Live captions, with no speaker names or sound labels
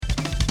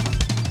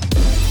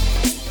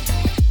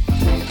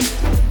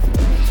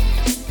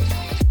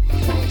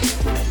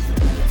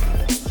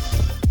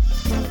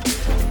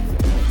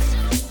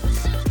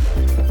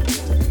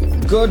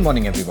Good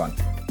morning, everyone.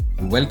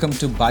 Welcome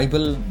to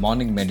Bible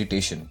Morning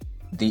Meditation,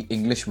 the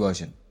English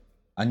version.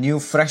 A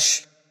new,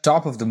 fresh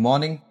top of the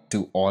morning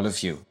to all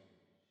of you.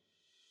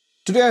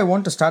 Today, I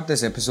want to start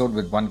this episode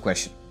with one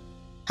question.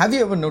 Have you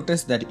ever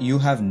noticed that you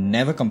have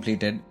never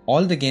completed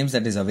all the games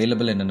that is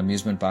available in an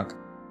amusement park?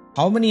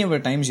 How many ever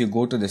times you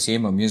go to the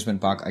same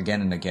amusement park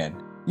again and again,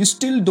 you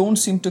still don't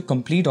seem to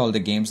complete all the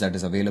games that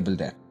is available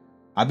there.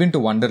 I've been to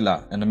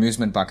Wonderla, an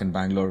amusement park in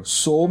Bangalore,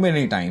 so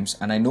many times,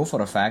 and I know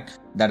for a fact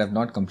that I've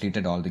not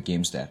completed all the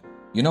games there.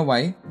 You know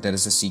why? There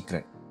is a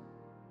secret.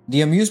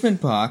 The amusement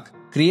park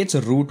creates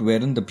a route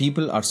wherein the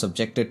people are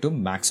subjected to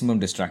maximum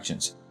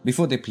distractions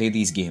before they play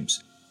these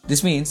games.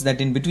 This means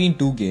that in between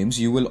two games,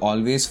 you will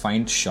always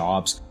find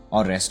shops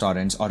or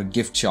restaurants or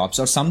gift shops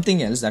or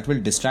something else that will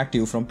distract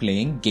you from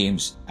playing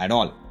games at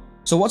all.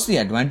 So what's the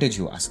advantage,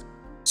 you ask?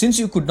 Since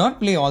you could not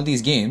play all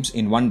these games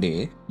in one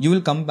day, you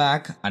will come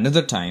back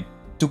another time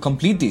to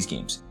complete these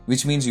games,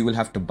 which means you will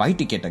have to buy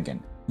ticket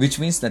again, which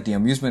means that the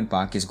amusement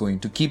park is going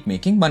to keep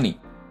making money.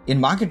 In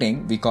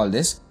marketing, we call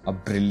this a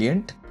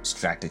brilliant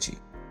strategy.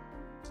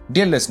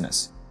 Dear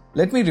listeners,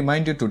 let me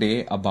remind you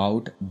today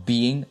about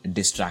being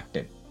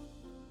distracted.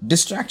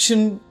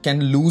 Distraction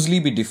can loosely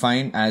be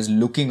defined as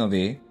looking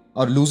away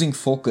or losing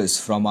focus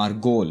from our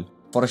goal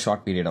for a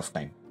short period of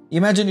time.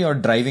 Imagine you're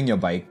driving your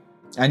bike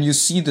and you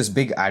see this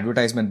big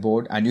advertisement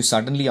board and you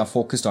suddenly are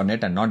focused on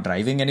it and not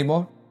driving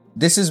anymore.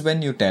 This is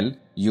when you tell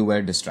you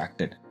were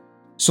distracted.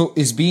 So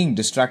is being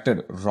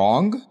distracted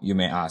wrong, you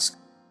may ask?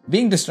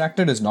 Being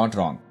distracted is not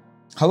wrong.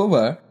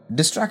 However,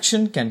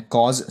 distraction can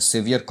cause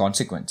severe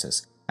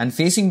consequences, and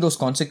facing those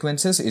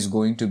consequences is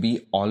going to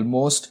be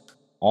almost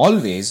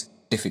always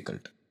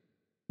difficult.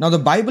 Now, the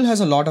Bible has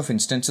a lot of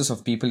instances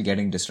of people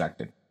getting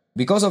distracted.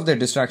 Because of their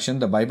distraction,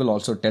 the Bible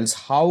also tells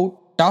how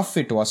tough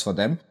it was for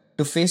them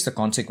to face the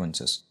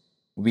consequences.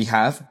 We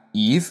have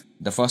Eve,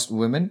 the first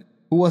woman,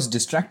 who was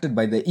distracted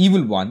by the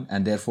evil one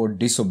and therefore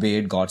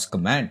disobeyed God's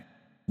command.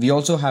 We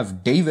also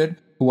have David,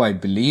 who I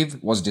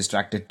believe was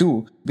distracted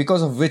too,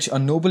 because of which a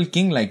noble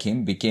king like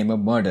him became a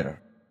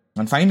murderer.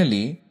 And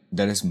finally,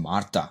 there is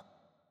Martha.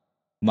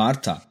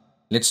 Martha,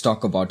 let's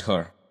talk about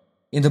her.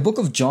 In the book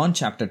of John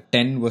chapter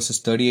 10 verses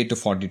 38 to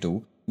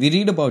 42, we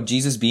read about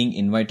Jesus being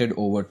invited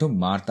over to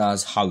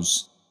Martha's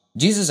house.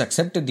 Jesus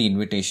accepted the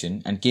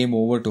invitation and came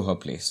over to her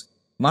place.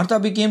 Martha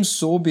became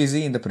so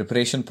busy in the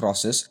preparation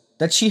process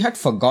that she had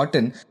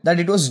forgotten that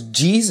it was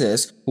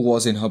Jesus who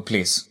was in her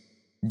place.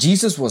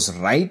 Jesus was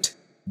right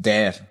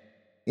there.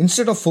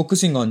 Instead of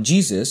focusing on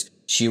Jesus,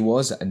 she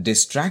was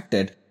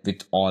distracted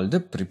with all the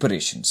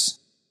preparations.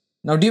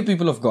 Now, dear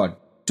people of God,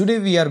 today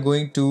we are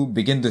going to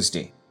begin this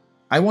day.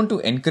 I want to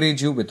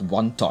encourage you with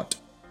one thought.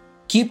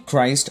 Keep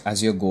Christ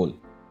as your goal.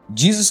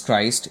 Jesus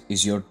Christ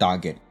is your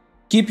target.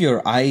 Keep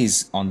your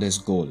eyes on this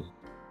goal.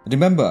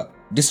 Remember,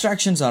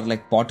 distractions are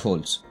like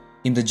potholes.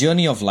 In the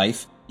journey of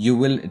life, you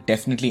will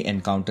definitely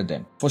encounter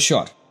them, for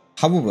sure.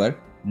 However,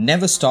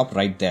 never stop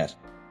right there.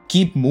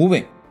 Keep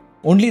moving.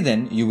 Only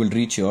then you will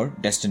reach your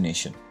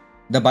destination.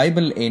 The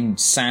Bible in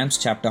Psalms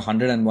chapter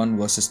 101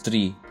 verses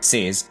 3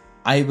 says,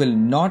 I will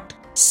not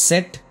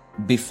set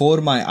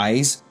before my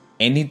eyes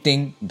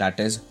anything that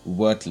is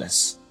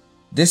worthless.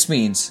 This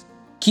means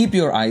keep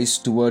your eyes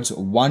towards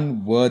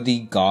one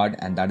worthy God,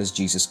 and that is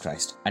Jesus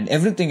Christ. And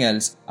everything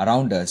else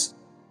around us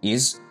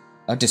is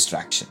a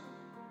distraction.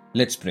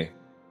 Let's pray.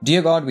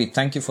 Dear God, we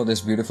thank you for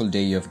this beautiful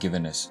day you have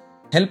given us.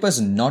 Help us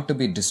not to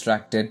be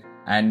distracted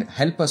and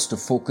help us to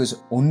focus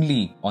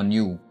only on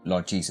you,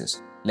 Lord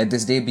Jesus. Let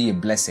this day be a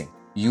blessing.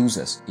 Use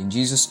us. In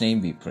Jesus'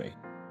 name we pray.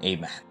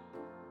 Amen.